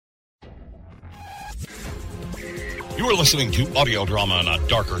You are listening to audio drama in a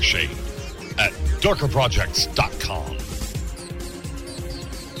darker shade at darkerprojects.com.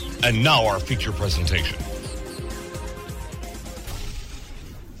 And now our feature presentation.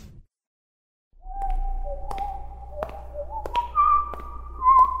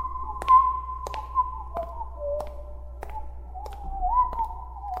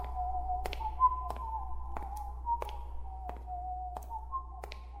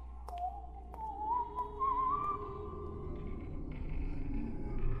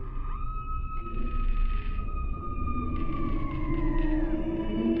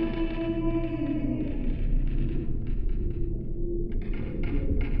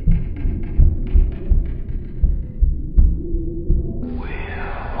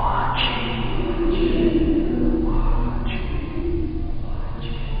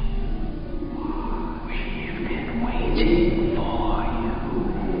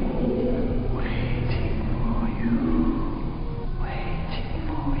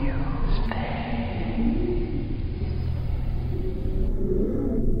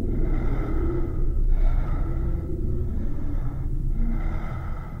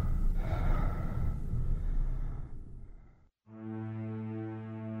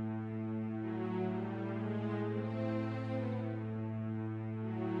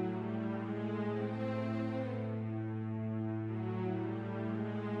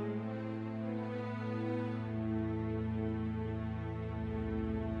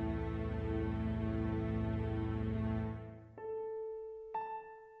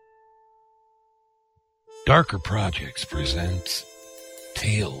 Darker Projects presents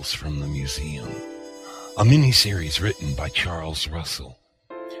Tales from the Museum, a miniseries written by Charles Russell,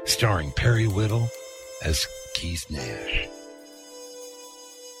 starring Perry Whittle as Keith Nash.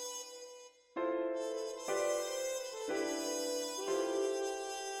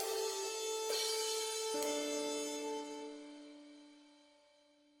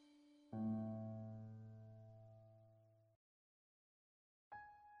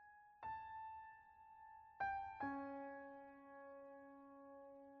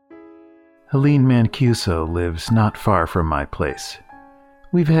 Helene Mancuso lives not far from my place.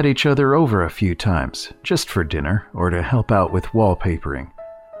 We've had each other over a few times, just for dinner or to help out with wallpapering,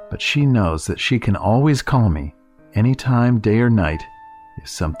 but she knows that she can always call me, anytime, day or night, if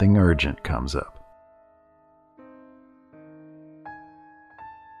something urgent comes up.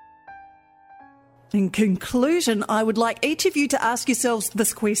 In conclusion, I would like each of you to ask yourselves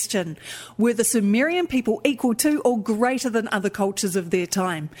this question. Were the Sumerian people equal to or greater than other cultures of their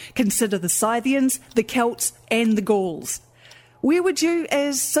time? Consider the Scythians, the Celts, and the Gauls. Where would you,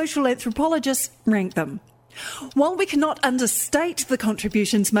 as social anthropologists, rank them? While we cannot understate the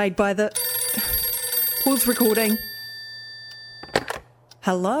contributions made by the... Pause recording.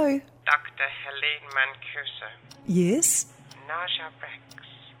 Hello? Dr. Helene Mancuso. Yes? Naja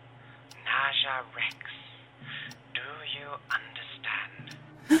Rex, do you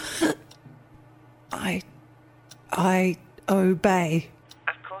understand? I obey.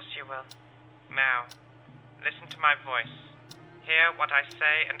 Of course you will. Now, listen to my voice. Hear what I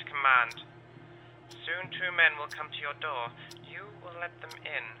say and command. Soon 2 men will come to your door. You will let them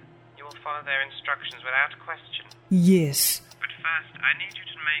in. You will follow their instructions without question. Yes. But first, I need you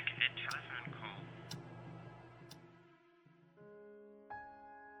to make a telephone call.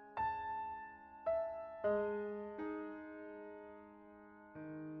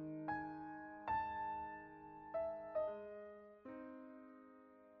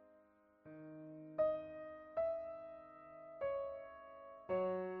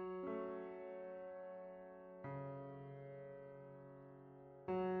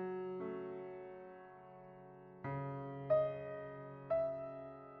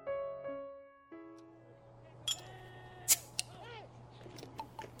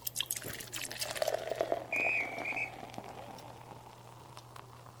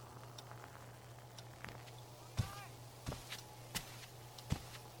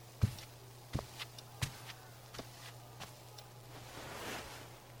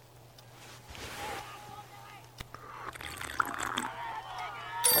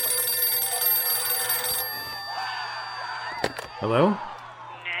 Hello?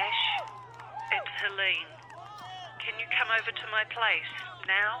 Nash, it's Helene. Can you come over to my place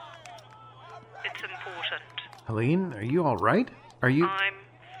now? It's important. Helene, are you all right? Are you... I'm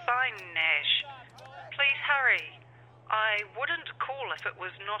fine, Nash. Please hurry. I wouldn't call if it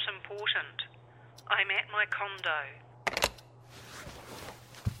was not important. I'm at my condo.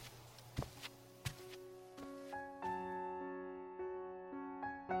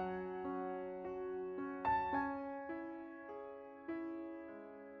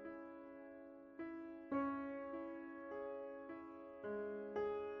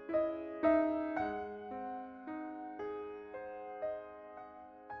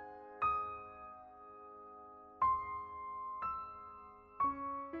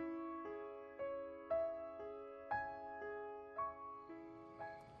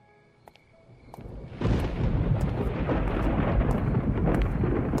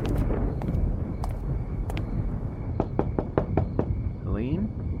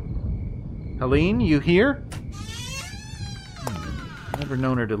 Helene, you here? Never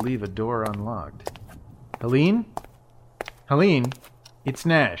known her to leave a door unlocked. Helene? Helene, it's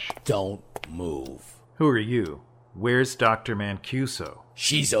Nash. Don't move. Who are you? Where's Dr. Mancuso?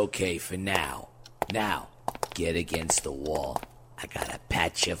 She's okay for now. Now, get against the wall. I gotta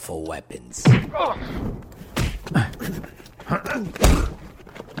patch you for weapons.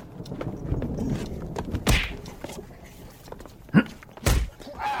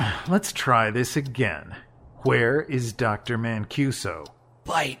 Let's try this again. Where is Dr. Mancuso?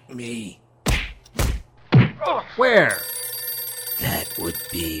 Bite me. Where? That would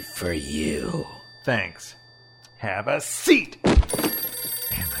be for you. Thanks. Have a seat.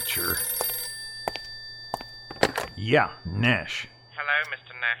 Amateur. Yeah, Nash. Hello,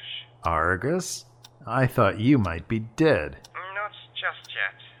 Mr. Nash. Argus? I thought you might be dead. Not just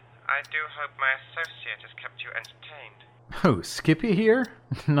yet. I do hope my associate has kept you entertained. Oh, Skippy here?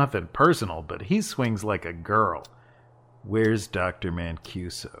 Nothing personal, but he swings like a girl. Where's Dr.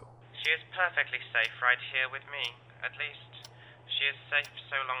 Mancuso? She is perfectly safe right here with me. At least, she is safe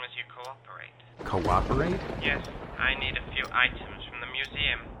so long as you cooperate. Cooperate? Yes, I need a few items from the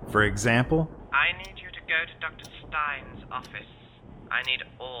museum. For example? I need you to go to Dr. Stein's office. I need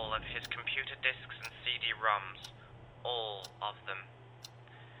all of his computer disks and CD-ROMs. All of them.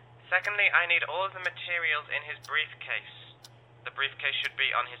 Secondly, I need all of the materials in his briefcase. The briefcase should be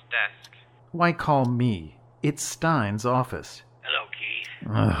on his desk. Why call me? It's Stein's office. Hello, Keith.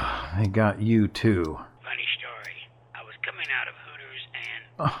 They got you too. Funny story. I was coming out of Hooters and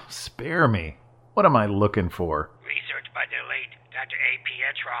Oh, spare me. What am I looking for? research by the late Dr. A.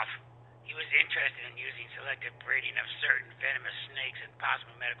 Pietroff. He was interested in using selective breeding of certain venomous snakes in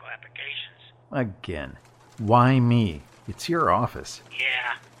possible medical applications. Again. Why me? It's your office.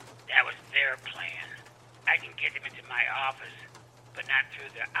 Yeah, that was their plan. I can get them into my office, but not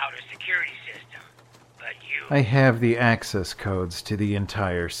through the outer security system. But you... I have the access codes to the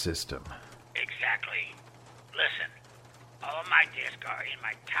entire system. Exactly. Listen, all of my disks are in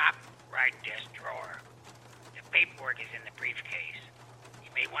my top right desk drawer. The paperwork is in the briefcase.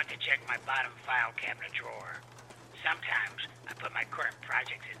 You may want to check my bottom file cabinet drawer. Sometimes I put my current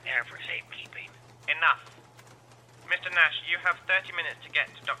projects in there for safekeeping. Enough. Mr. Nash, you have 30 minutes to get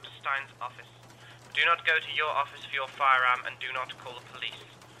to Dr. Stein's office. Do not go to your office for your firearm and do not call the police.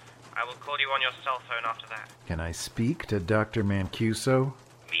 I will call you on your cell phone after that. Can I speak to Dr. Mancuso?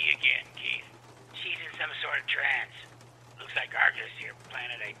 Me again, Keith. She's in some sort of trance. Looks like Argus here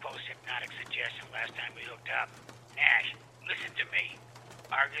planted a post-hypnotic suggestion last time we hooked up. Nash, listen to me.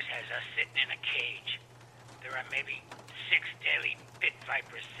 Argus has us sitting in a cage. There are maybe 6 deadly pit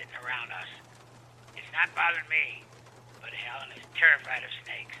vipers sitting around us. It's not bothering me, but Helen is terrified of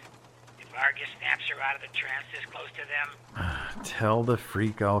snakes. If Argus snaps her out of the trance this close to them... Tell the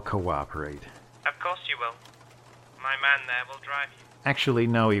freak I'll cooperate. Of course you will. My man there will drive you. Actually,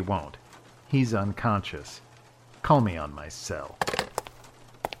 no, he won't. He's unconscious. Call me on my cell.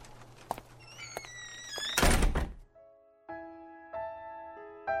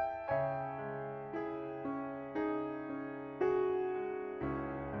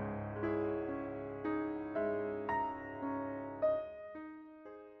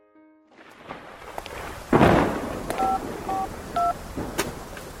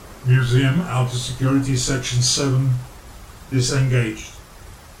 Museum Outer Security Section 7 disengaged.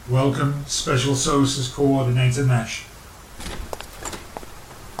 Welcome, Special Services Coordinator Nash.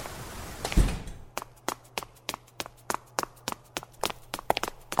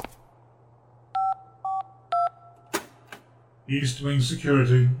 East Wing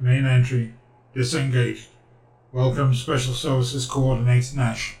Security, main entry, disengaged. Welcome, Special Services Coordinator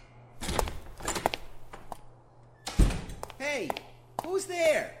Nash. Hey, who's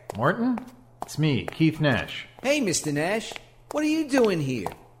there? Morton? It's me, Keith Nash. Hey, Mr. Nash. What are you doing here?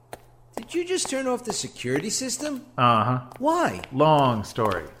 Did you just turn off the security system? Uh-huh. Why? Long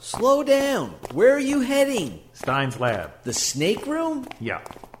story. Slow down. Where are you heading? Stein's lab. The snake room? Yeah.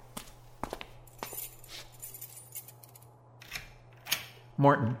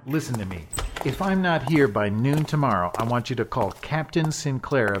 Morton, listen to me. If I'm not here by noon tomorrow, I want you to call Captain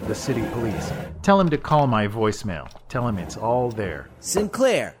Sinclair of the City Police. Tell him to call my voicemail. Tell him it's all there.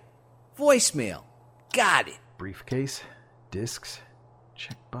 Sinclair. Voicemail. Got it. Briefcase? Discs?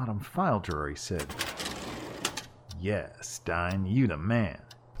 Check bottom file drawer, he said. Yeah, Stein, you the man.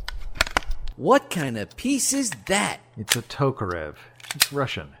 What kind of piece is that? It's a Tokarev. It's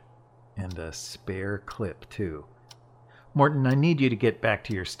Russian. And a spare clip, too. Morton, I need you to get back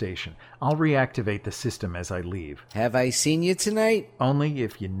to your station. I'll reactivate the system as I leave. Have I seen you tonight? Only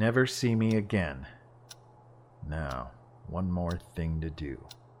if you never see me again. Now, one more thing to do.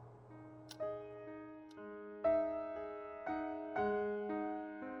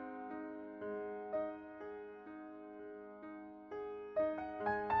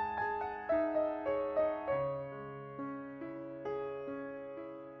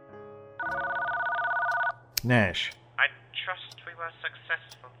 Nash. I trust we were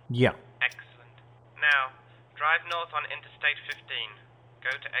successful. Yeah. Excellent. Now, drive north on Interstate 15.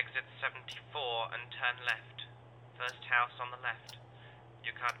 Go to exit 74 and turn left. First house on the left.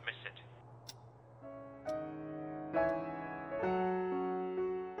 You can't miss it.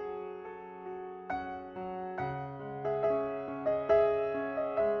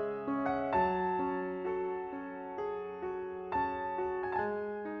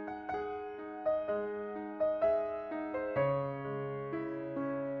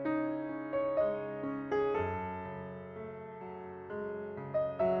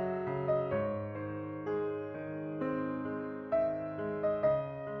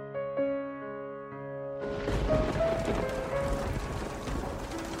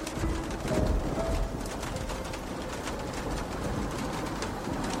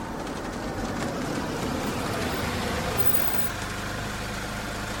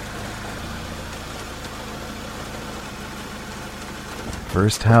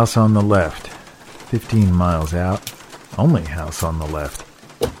 First house on the left. 15 miles out. Only house on the left.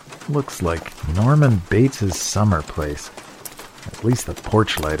 Looks like Norman Bates's summer place. At least the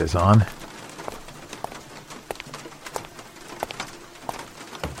porch light is on.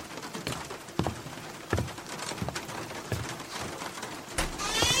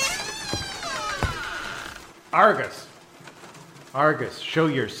 Argus! Argus, show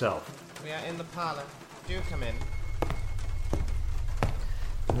yourself. We are in the parlor. Do come in.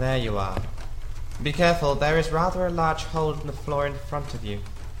 There you are. Be careful, there is rather a large hole in the floor in front of you.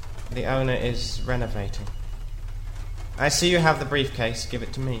 The owner is renovating. I see you have the briefcase. Give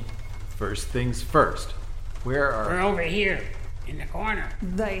it to me. First things first. We're over here, in the corner.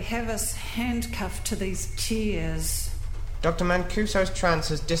 They have us handcuffed to these chairs. Dr. Mancuso's trance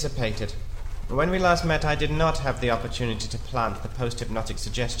has dissipated. When we last met, I did not have the opportunity to plant the post-hypnotic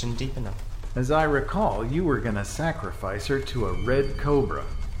suggestion deep enough. As I recall, you were going to sacrifice her to a red cobra.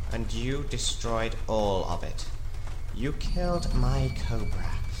 And you destroyed all of it. You killed my cobra.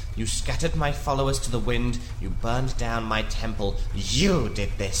 You scattered my followers to the wind. You burned down my temple. You did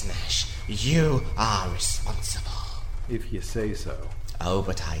this, Nash. You are responsible. If you say so. Oh,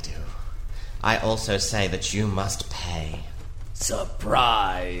 but I do. I also say that you must pay.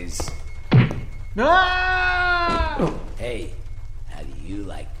 Surprise! Ah! Hey, how do you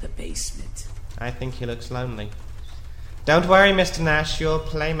like the basement? I think he looks lonely. Don't worry, Mr. Nash. Your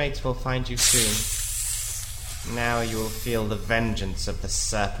playmates will find you soon. Now you will feel the vengeance of the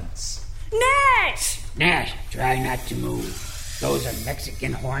serpents. Nash! Nash, try not to move. Those are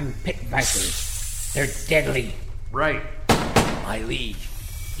Mexican horned pit vipers. They're deadly. Right. My liege,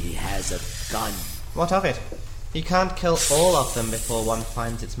 he has a gun. What of it? You can't kill all of them before one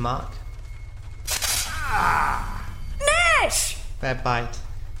finds its mark. Nash! Their bite.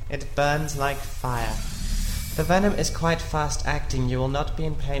 It burns like fire. The venom is quite fast-acting. You will not be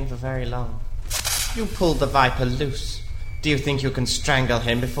in pain for very long. You pulled the viper loose. Do you think you can strangle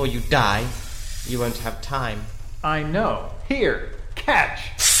him before you die? You won't have time. I know. Here, catch!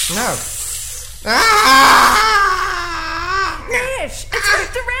 No. Nash! It's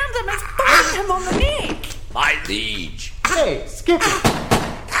wrapped around him! It's biting him on the neck! My liege! Hey, skip it!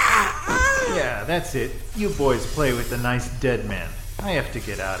 Yeah, that's it. You boys play with the nice dead man. I have to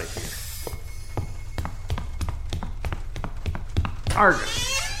get out of here. Argus.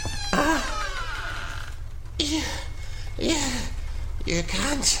 You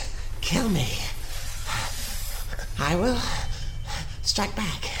can't kill me. I will strike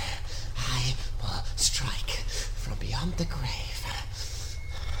back. I will strike from beyond the grave.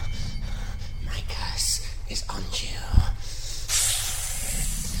 My curse is on you.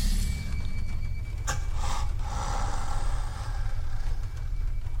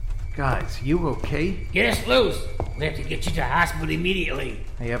 Guys, you okay? Get us loose. We have to get you to hospital immediately.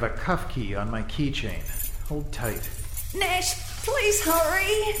 I have a cuff key on my keychain. Hold tight. Nash, please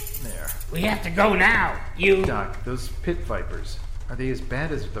hurry! There. We have to go now. You... Doc, those pit vipers, are they as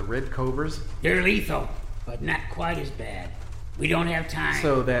bad as the red cobras? They're lethal, but not quite as bad. We don't have time.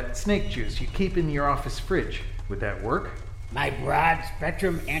 So that snake juice you keep in your office fridge, would that work? My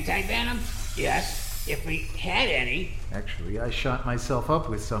broad-spectrum anti-venom? Yes, if we had any. Actually, I shot myself up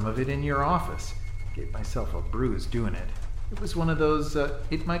with some of it in your office. Gave myself a bruise doing it. It was one of those,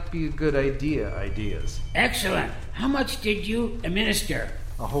 it might be a good idea ideas. Excellent. How much did you administer?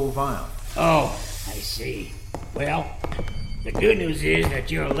 A whole vial. Oh, I see. Well, the good news is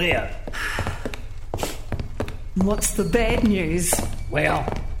that you'll live. What's the bad news? Well,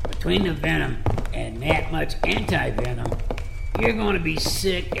 between the venom and that much anti-venom, you're going to be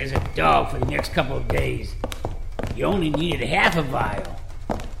sick as a dog for the next couple of days. You only needed half a vial.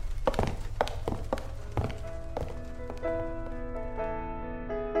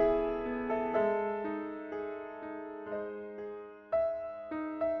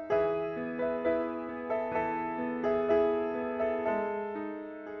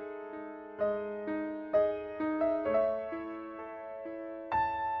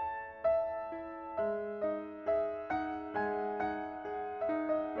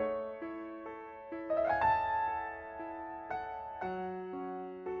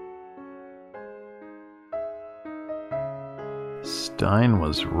 Stein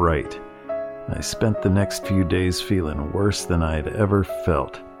was right. I spent the next few days feeling worse than I'd ever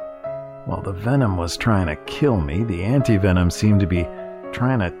felt. While the venom was trying to kill me, the anti-venom seemed to be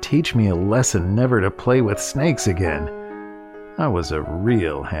trying to teach me a lesson never to play with snakes again. I was a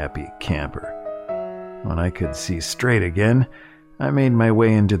real happy camper. When I could see straight again, I made my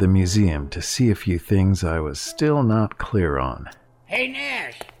way into the museum to see a few things I was still not clear on. Hey,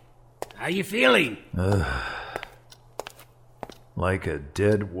 Nash. How you feeling? Like a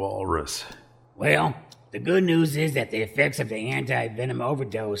dead walrus. Well, the good news is that the effects of the anti-venom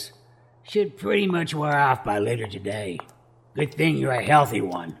overdose should pretty much wear off by later today. Good thing you're a healthy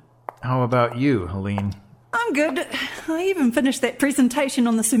one. How about you, Helene? I'm good. I even finished that presentation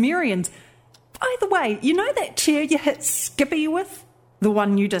on the Sumerians. By the way, you know that chair you hit Skippy with? The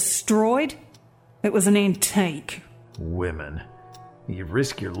one you destroyed? It was an antique. Women. You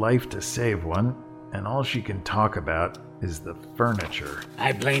risk your life to save one, and all she can talk about is the furniture.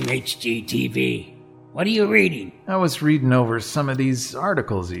 I blame HGTV. What are you reading? I was reading over some of these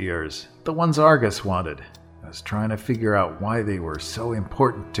articles of yours, the ones Argus wanted. I was trying to figure out why they were so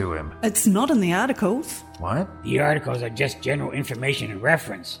important to him. It's not in the articles. What? The articles are just general information and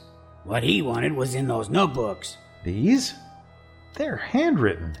reference. What he wanted was in those notebooks. These? They're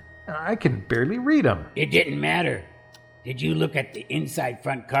handwritten. I can barely read them. It didn't matter. Did you look at the inside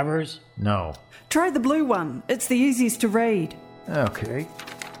front covers? No. Try the blue one. It's the easiest to read. Okay.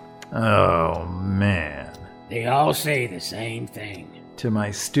 Oh, man. They all say the same thing. To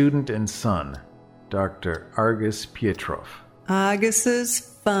my student and son, Dr. Argus Pietrov. Argus's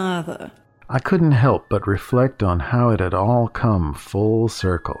father. I couldn't help but reflect on how it had all come full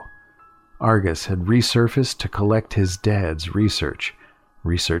circle. Argus had resurfaced to collect his dad's research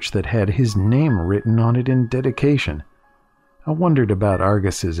that had his name written on it in dedication. I wondered about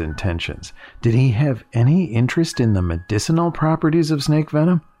Argus's intentions. Did he have any interest in the medicinal properties of snake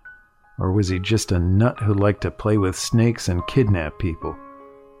venom? Or was he just a nut who liked to play with snakes and kidnap people?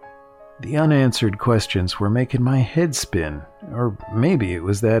 The unanswered questions were making my head spin, or maybe it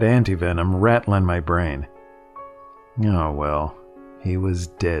was that anti-venom rattling my brain. Oh well, he was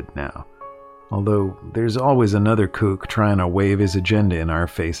dead now. Although there's always another kook trying to wave his agenda in our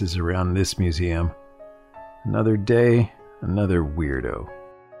faces around this museum. Another day, another weirdo.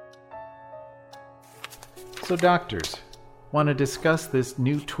 So doctors, want to discuss this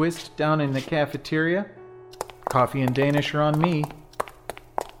new twist down in the cafeteria? Coffee and Danish are on me.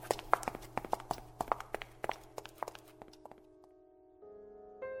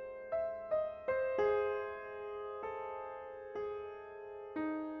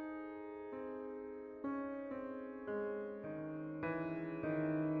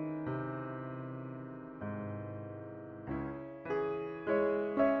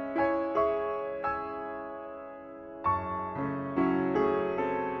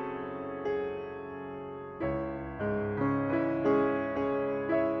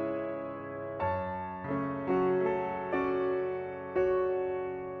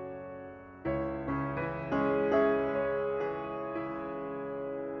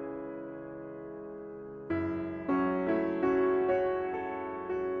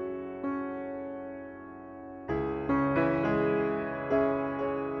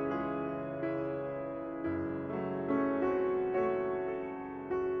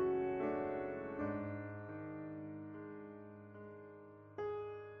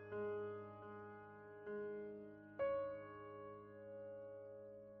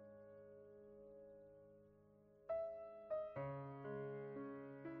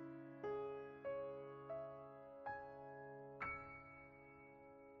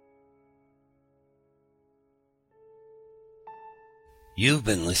 You've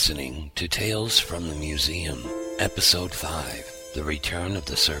been listening to Tales from the Museum, Episode 5, The Return of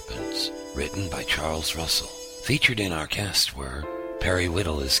the Serpents, written by Charles Russell. Featured in our cast were Perry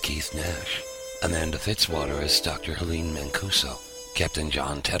Whittle as Keith Nash, Amanda Fitzwater as Dr. Helene Mancuso, Captain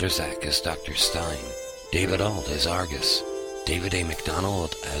John Tedderzak as Dr. Stein, David Ault as Argus, David A.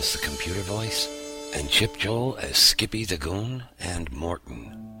 McDonald as the computer voice, and Chip Joel as Skippy the Goon and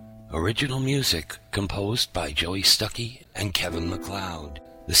Morton. Original music composed by Joey Stuckey and Kevin MacLeod.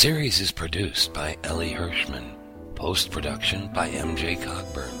 The series is produced by Ellie Hirschman. Post-production by MJ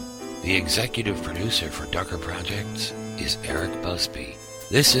Cogburn. The executive producer for Darker Projects is Eric Busby.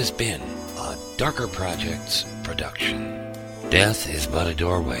 This has been a Darker Projects production. Death is but a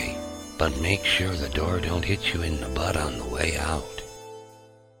doorway, but make sure the door don't hit you in the butt on the way out.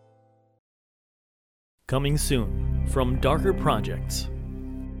 Coming soon from Darker Projects.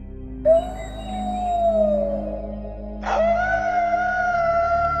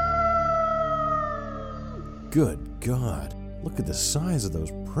 Good God. Look at the size of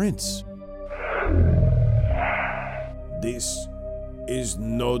those prints. This is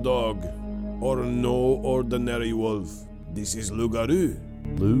no dog or no ordinary wolf. This is Loup-garou.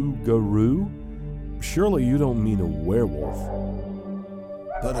 Loup-garou? Surely you don't mean a werewolf.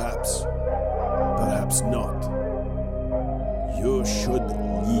 Perhaps. Perhaps not. You should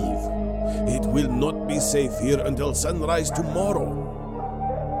leave. It will not be safe here until sunrise tomorrow.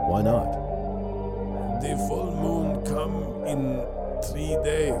 Why not? The full moon come in 3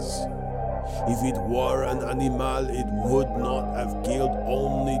 days. If it were an animal, it would not have killed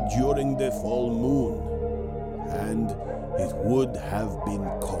only during the full moon. And it would have been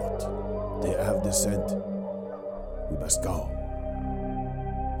caught. They have the scent. We must go.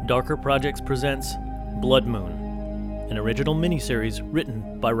 Darker Projects presents Blood Moon, an original miniseries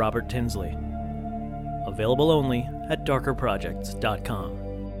written by Robert Tinsley. Available only at darkerprojects.com.